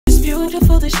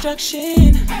beautiful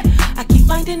destruction. I keep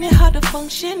finding it hard to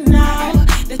function now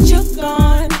that you're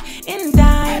gone in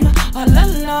dime all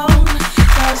alone.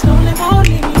 Cause lonely won't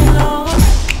leave me alone.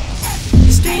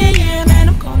 It's 3 a.m. and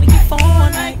I'm calling your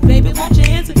phone like, baby, won't you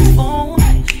answer the phone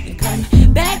and come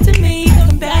back to me,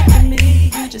 come back to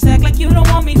me. You just act like you don't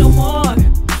want me no more.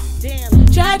 Damn.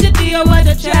 Tragedy, oh what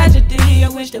a tragedy. I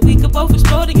wish that we could both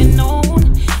explode and get known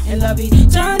and love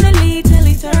eternally till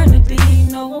eternity.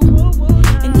 No.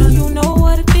 And do you know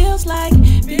what it feels like?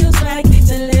 Feels like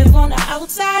to live on the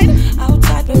outside,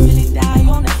 outside but really die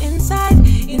on the inside.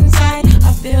 Inside,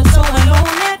 I feel so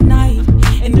alone at night.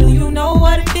 And do you know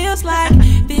what it feels like?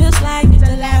 Feels like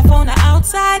to laugh on the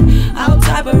outside,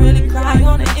 outside but really cry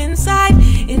on the inside.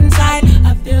 Inside,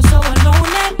 I feel so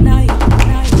alone at night.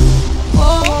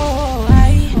 Oh,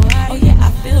 yeah,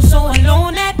 I feel so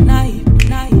alone at night.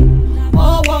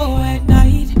 Oh, at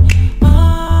night.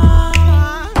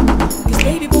 Cause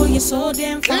baby boy, you're so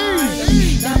damn fine.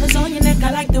 Diamonds on your neck,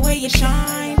 I like the way you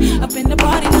shine. Up in the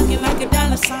party looking like a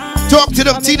dollar sign. Talk to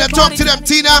them, Tina, talk to them,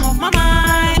 Tina. Off my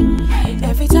mind.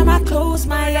 Every time I close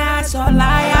my eyes, all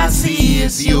I see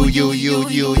is you.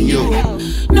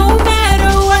 No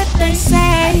matter what they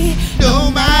say, no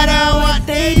matter what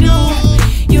they do,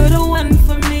 you're the one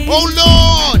for me. Oh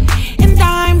Lord. And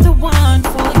I'm the one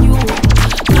for you.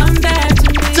 Come back to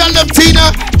me. Tell them,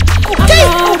 Tina.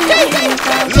 Okay.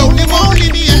 Lonely won't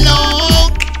leave me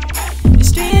alone.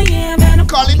 It's 3 a.m. and I'm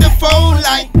calling the phone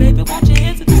like, baby, won't you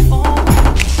answer the phone?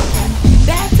 Come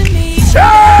back to me.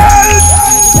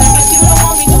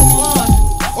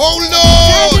 Oh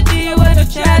Lord! Tragedy, what a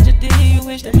tragedy.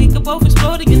 Wish that we could both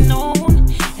explode and get known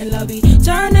and love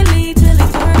eternally till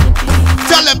eternity.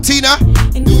 Tell them, Tina.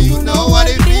 And do you know what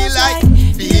it feels like?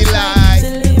 Feel like to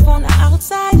live on the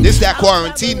outside. This that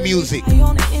quarantine music.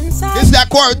 This that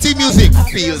quarantine music.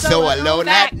 Feel so alone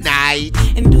at night.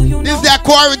 This that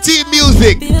quarantine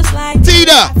music.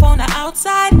 Tina. On the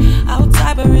outside,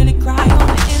 outside but really cry on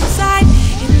the inside.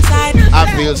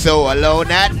 I feel so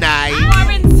alone at night.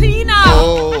 Quarantina.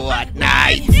 Oh, at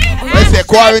night. Where's that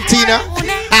quarantina?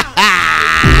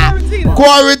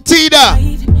 Quarantina.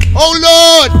 Oh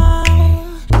Lord.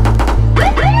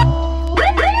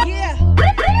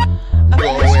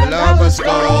 Go where lovers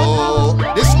go.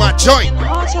 This is my joint. I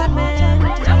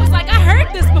was like, I heard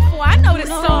this before. I know this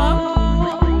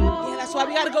song. Yeah, that's why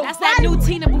we gotta go. That's that new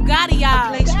Tina Bugatti,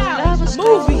 y'all.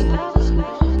 Movie.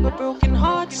 But broken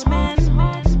hearts, man.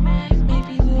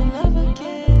 Maybe we'll love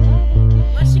again.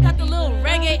 Well, she got the little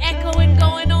reggae echoing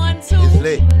going on too. It's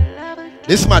lit.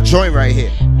 This is my joint right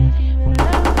here.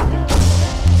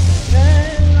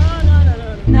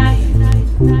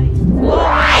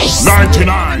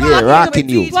 Yeah, rocking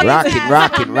you.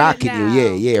 Rocking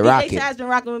you. Yeah, rocking. DJ has been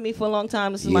rocking with me for a long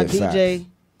time. This is my Yeah, DJ.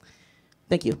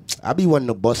 Thank you. I be wanting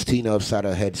to bust Tina upside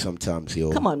her head sometimes,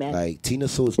 yo. Come on, man. Like,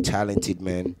 Tina's so talented,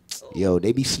 man. Yo,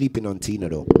 they be sleeping on Tina,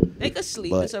 though. They could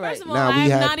sleep. But it's all right. First of all, Now I'm we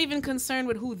had- not even concerned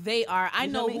with who they are. I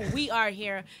know who we are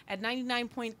here at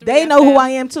 99.3. They know who I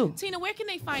am, too. Tina, where can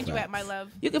they find you at, my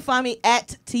love? You can find me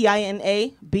at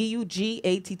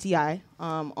TinaBuggatti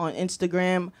on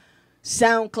Instagram,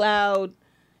 SoundCloud,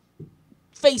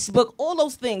 Facebook, all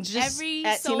those things. Just Every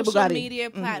at Tina social Bugatti. media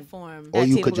platform. Or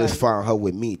you Tina could just Bugatti. find her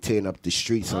with me tearing up the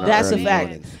streets on That's her a early fact.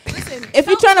 mornings. Listen, If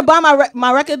you're trying to buy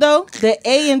my record, though, the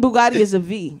A in Bugatti is a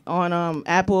V on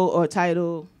Apple or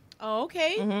Tidal. Oh,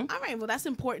 okay. All right. Well, that's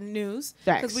important news.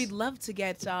 Facts. Because we'd love to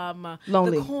get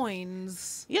Lonely. the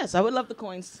coins. Yes, I would love the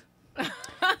coins.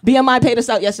 BMI paid us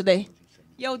out yesterday.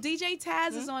 Yo, DJ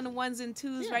Taz is on the ones and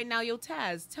twos right now. Yo,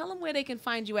 Taz, tell them where they can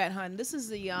find you at, hun. This is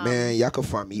the Man, y'all can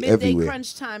find me midday everywhere.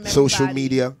 crunch time. Social everybody.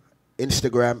 media,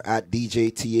 Instagram at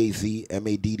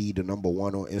DJTAZMADD, the number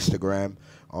 1 on Instagram.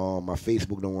 My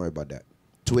Facebook, don't worry about that.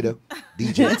 Twitter,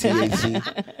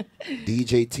 DJTAZ,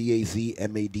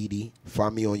 DJTAZMADD.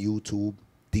 Find me on YouTube,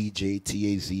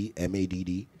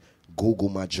 DJTAZMADD. Google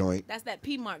my joint, That's that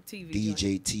P Mark TV.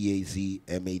 joint.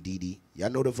 DJTAZMADD. Y'all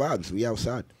know the vibes. We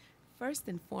outside. First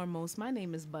and foremost, my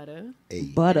name is Butter. Hey.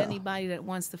 Butter. Anybody that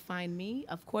wants to find me,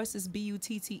 of course, it's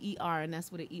BUTTER, and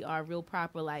that's with an ER, real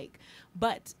proper like.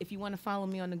 But if you want to follow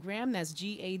me on the gram, that's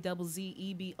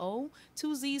GAZZEBO,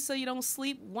 2 Z's so you don't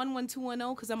sleep,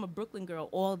 11210, because I'm a Brooklyn girl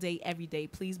all day, every day.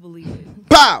 Please believe it.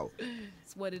 Pow!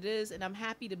 It's what it is, and I'm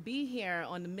happy to be here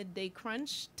on the midday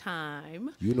crunch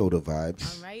time. You know the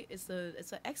vibes. All right, it's an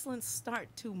excellent start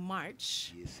to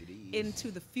March Yes, it is. into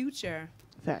the future.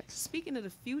 Facts. Speaking of the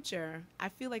future, I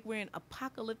feel like we're in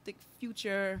apocalyptic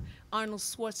future, Arnold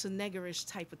Schwarzeneggerish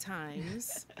type of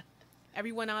times.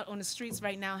 Everyone out on the streets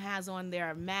right now has on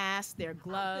their masks, their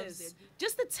gloves.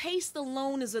 Just the taste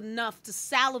alone is enough to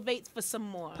salivate for some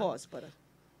more. Pause, Butter.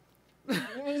 You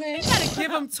gotta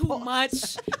give him too much.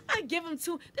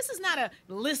 This is not a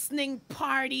listening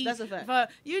party. That's a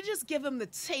fact. You just give him the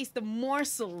taste, the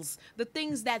morsels, the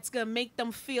things that's gonna make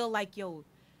them feel like,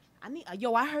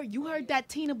 I heard you heard that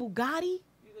Tina Bugatti.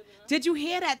 Did you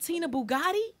hear that Tina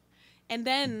Bugatti? And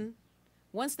then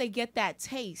once they get that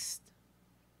taste,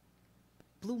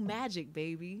 Blue Magic,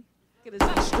 baby.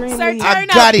 Extremely. Sir, turn I up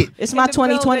got it. It's my in the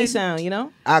 2020 building. sound, you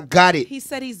know? I got it. He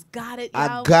said he's got it. I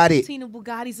y'all. got it. Tina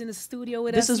Bugatti's in the studio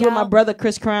with us. This is with my y'all. brother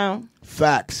Chris Crown.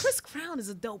 Facts. Chris Crown is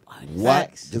a dope artist. What?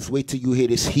 Facts. Just wait till you hear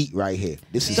this heat right here.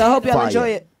 This is So I hope y'all fire. enjoy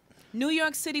it. New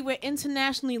York City, we're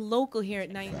internationally local here at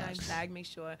 99 Tag. Make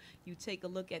sure you take a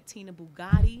look at Tina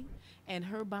Bugatti and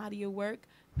her body of work.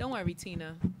 Don't worry,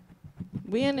 Tina.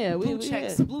 We in there. Blue We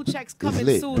checks. here. Blue checks It's coming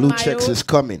lit. soon. Blue my checks dude. is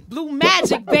coming. Blue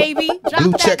Magic, baby. Drop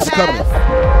Blue that checks pass. coming.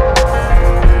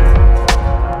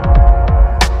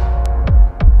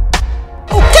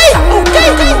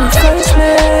 First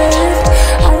met,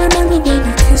 I remember when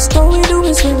we kissed. All we do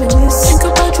is reminisce. Think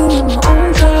about you in my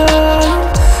own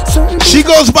time. She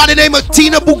goes by the name of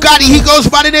Tina Bugatti. He goes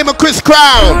by the name of Chris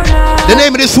Crown. The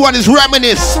name of this one is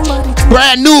Reminisce.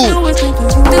 Brand new.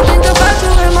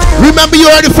 Remember you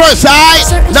heard it first, alright?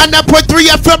 99.3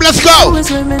 FM, let's go.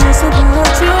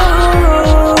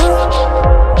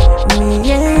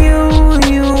 Me and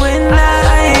you and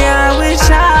I wish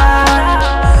I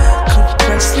could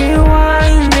press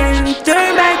rewind and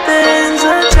turn back the hands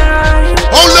of time.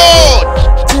 Oh Lord.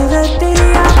 To the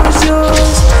day I was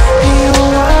yours, you were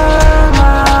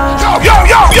mine.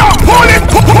 Yo, pull it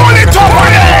over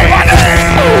there.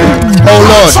 Oh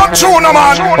Lord. Some tuna,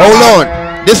 man. Oh Lord.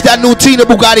 This that new Tina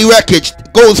Bugatti record.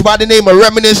 Goes by the name of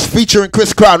Reminisce featuring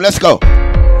Chris Crown. Let's go.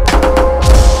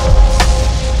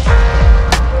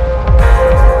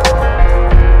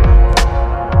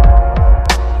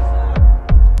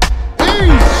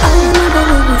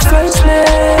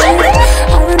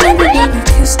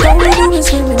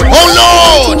 Oh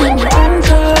Lord!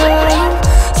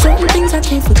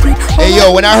 Hey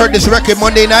yo, when I heard this record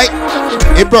Monday night,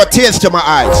 it brought tears to my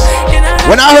eyes.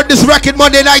 When I heard this record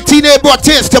Monday night, Tina, it brought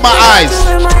tears to my eyes.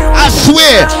 I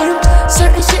swear.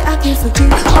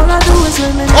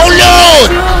 Oh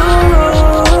Lord!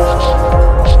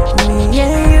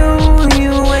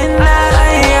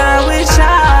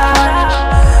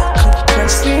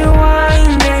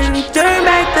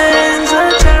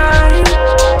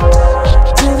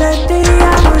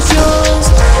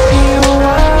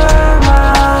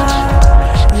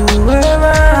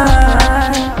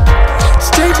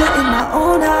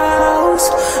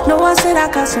 I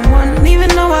got someone, even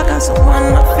though I got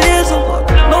someone, I feel so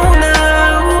alone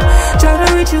now. Try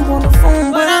to reach you on the phone,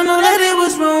 but I know that it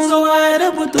was wrong, so I had to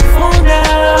put the phone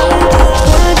down.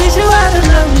 Wanna teach you how to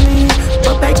love me,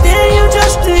 but back then you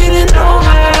just didn't know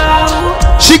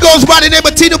how. She goes by the name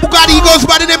of Tina Bugatti, he goes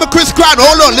by the name of Chris Crown.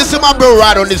 Hold on, listen my bro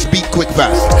ride on this beat quick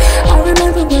fast. I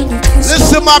remember when we kissed.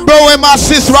 Listen my bro and my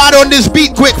sis ride on this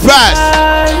beat quick fast.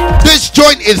 This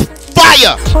joint is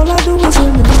fire. All I do is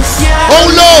reminisce. Oh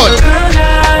Lord!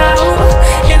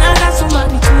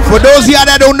 For those of y'all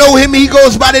that don't know him, he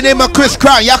goes by the name of Chris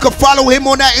Crown. Y'all can follow him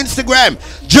on that Instagram.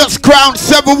 Just Crown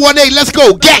 718. Let's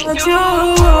go, gang.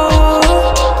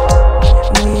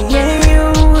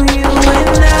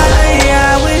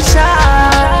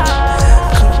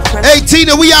 Hey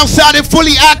Tina, we outside and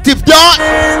fully active, dog.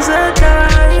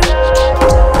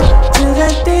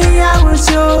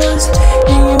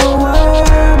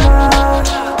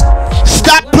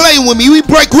 Stop playing with me. We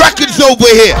break records over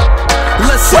here.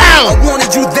 Listen, I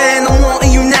wanted you then, I'm wanting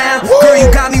you now. Girl, you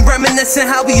got me reminiscing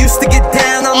how we used to get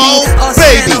down. I mean, us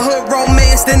and a hood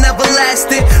romance that never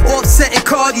lasted. Offset and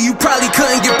Cardi, you probably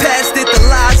couldn't get past it. The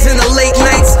lies in the late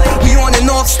nights, we on and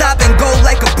off, stop and go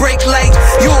like a brake light.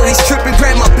 You always trip and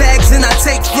grab my bags and I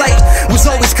take flight. Was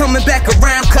always coming back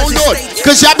around, Hold on,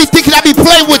 cause y'all be thinking I be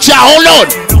playing with y'all. Hold on.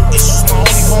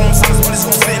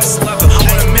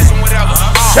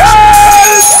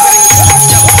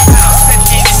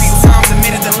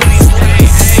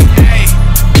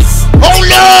 Oh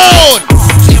Lord!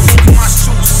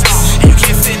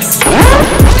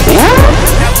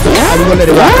 I'm gonna let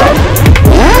it rock out.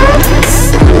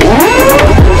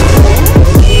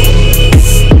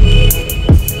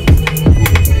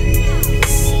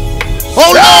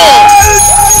 Oh Lord!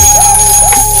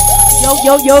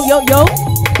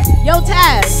 Yo,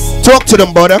 Taz. Talk to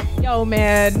them, brother. Yo,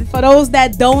 man. For those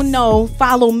that don't know,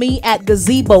 follow me at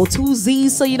Gazebo. 2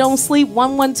 Z's so you don't sleep.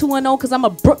 11210 because I'm a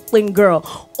Brooklyn girl.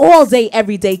 All day,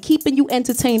 every day. Keeping you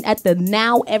entertained at the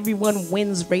Now Everyone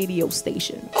Wins radio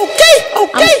station. Okay.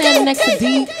 I'm standing next to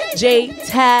DJ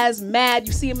Taz Mad.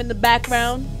 You see him in the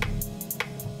background?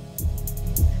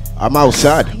 I'm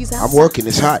outside. He's I'm outside. working.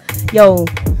 It's hot. Yo,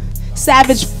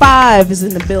 Savage 5 is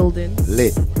in the building.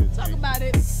 Lit. Talk about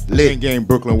it. Lit. Game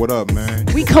Brooklyn, what up, man?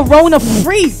 We corona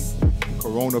free.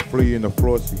 Corona free in the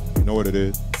Flossie. You know what it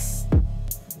is.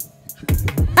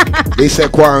 They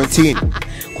said quarantine.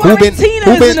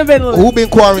 Quarantina is in the building. Who been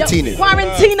quarantining? Yo,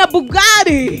 Quarantina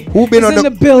Bugatti. Who been is on in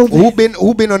the building?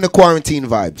 Who been on the quarantine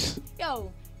vibes?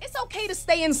 Yo, it's okay to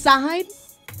stay inside,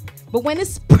 but when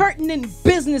it's pertinent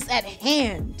business at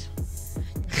hand,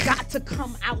 got to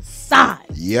come outside.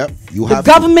 Yep, you The have.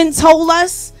 government told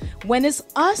us when it's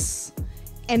us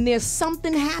and there's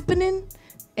something happening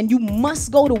and you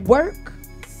must go to work.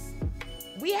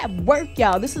 We have work,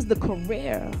 y'all. This is the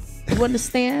career. You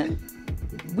understand?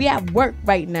 We have work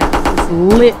right now. It's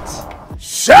lit.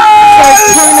 So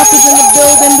Turn Up is in the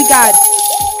building. We got.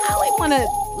 I like wanna.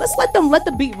 Let's let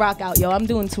the beat rock out, yo. I'm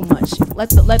doing too much. Let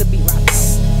the beat rock out.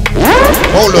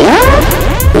 Hold on.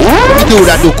 Let me do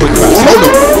that do quick fast. Hold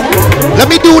on. Let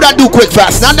me do that do quick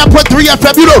fast. 9.3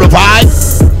 FM, you know the vibe.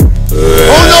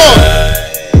 Hold on.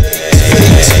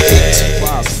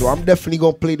 Wow, so I'm definitely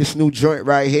gonna play this new joint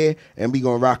right here and we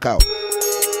gonna rock out.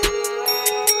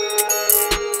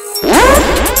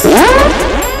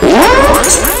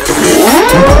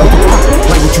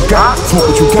 Like what you got, smoke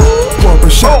what you got, pour up a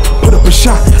shot, put up a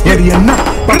shot, ready or not,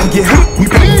 about to get hot, we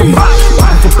pop for pop,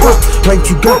 like what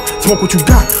you got, smoke what you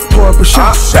got, pour up a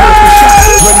shot, put up a shot,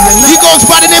 ready or not. He goes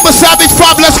by the name of Savage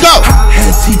 5, let's go.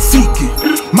 Has he seeking,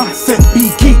 my set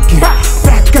be geeking,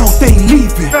 back out they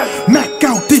leaving, Mac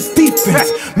out this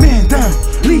defense, man down,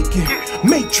 leaking,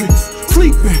 Matrix,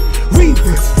 sleeping,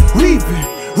 Reavers,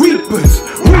 Reapers, reaping.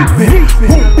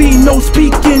 Won't be no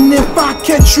speaking if I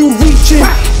catch you reaching.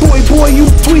 Boy, you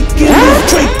tweaking.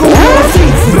 Draco on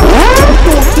season. Jumped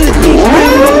off the deep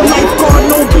end, no lifeguard,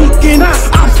 no beacon.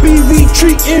 I be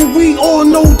retreating, we all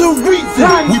know the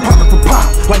reason. We poppin' for pop,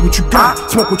 like what you got,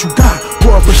 smoke what you got,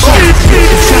 pour up a shot. Like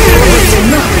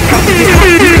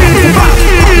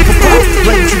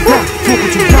what you got, smoke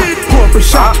what you got, pour up a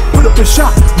shot, put up a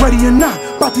shot, ready or not,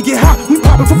 about to get hot. We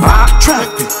poppin' for pop,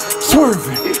 traffic,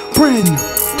 swerving, brand new,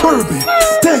 bourbon,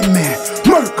 dead man,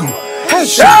 Merkham,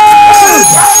 headshot,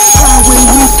 highway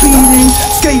we speeding,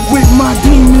 skate with my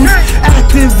demons,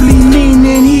 actively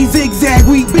meaning he zigzag,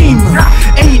 we beaming.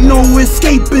 Ain't no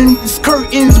escaping, it's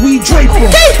curtains we draping.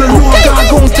 The Lord God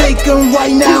gon' take him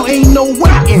right now, ain't no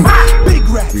waiting. Big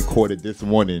rap. Recorded this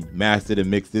morning, mastered and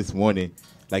mixed this morning.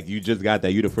 Like you just got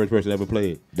that. You the first person ever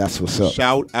played. That's what's up.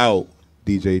 Shout out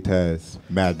DJ Taz,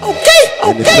 Madness.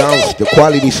 And the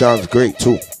quality sounds great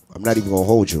too. I'm not even gonna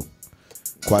hold you.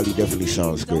 Quality definitely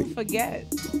sounds Don't great. forget.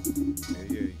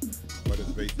 But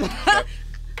it's based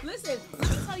Listen, let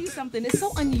me tell you something. It's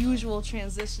so unusual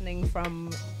transitioning from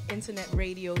internet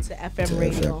radio to FM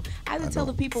radio. I have to tell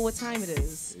the people what time it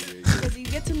is. Because you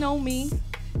get to know me.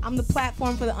 I'm the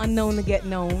platform for the unknown to get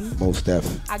known. Most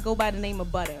definitely. I go by the name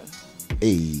of Butter. Hey.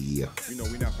 You know,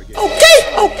 we not forgetting. Okay.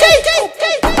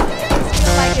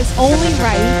 Like it's only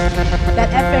right that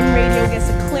FM radio gets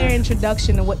a clear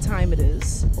introduction of what time it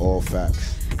is. All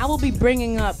facts. I will be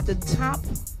bringing up the top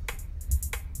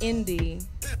indie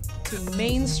to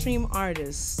mainstream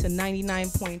artists to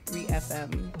 99.3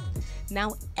 FM.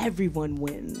 Now everyone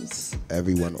wins.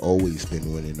 Everyone always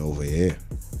been winning over here.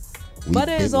 We've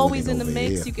Butter been is always in winning the over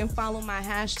mix. here. You can follow my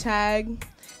hashtag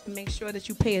and make sure that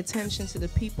you pay attention to the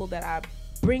people that I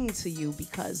bring to you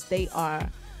because they are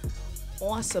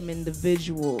awesome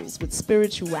individuals with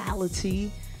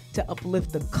spirituality to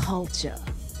uplift the culture.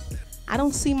 I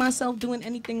don't see myself doing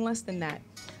anything less than that.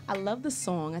 I love the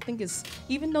song. I think it's,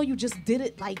 even though you just did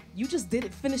it,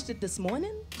 finished it this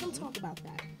morning, don't talk about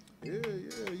that. Yeah,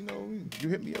 you know, you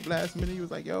hit me up last minute. You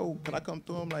was like, yo, can I come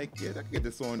through? I'm like, yeah, I can get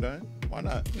this song done. Why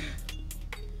not?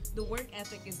 The work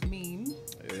ethic is mean.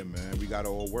 Yeah, man, we gotta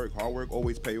all work. Hard work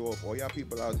always pay off. All y'all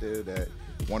people out there that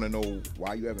want to know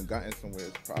why you haven't gotten somewhere,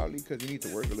 it's probably because you need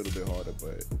to work a little bit harder.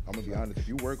 But I'm gonna be honest, if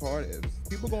you work hard, if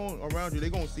people going around you, they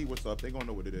gonna see what's up. They gonna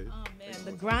know what it is. Oh man,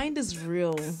 the grind is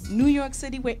real. New York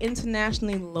City, we're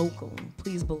internationally local.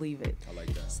 Please believe it. I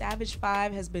like that. Savage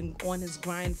 5 has been on his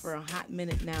grind for a hot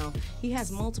minute now. He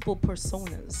has multiple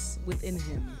personas within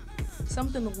him.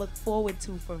 Something to look forward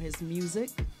to for his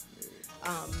music.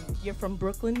 You're from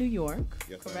Brooklyn, New York,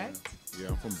 Yes, correct? Yeah,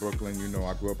 I'm from Brooklyn. You know,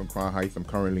 I grew up in Crown Heights. I'm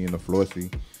currently in the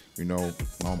Flossie. You know,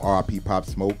 RIP Pop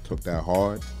Smoke took that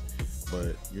hard.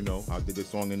 But, you know, I did this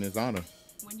song in his honor.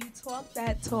 When you talk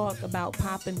that talk about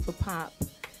popping for pop,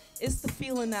 it's the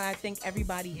feeling that I think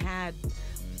everybody had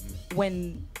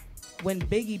when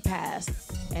Biggie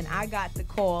passed and I got the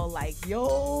call like,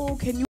 yo, can you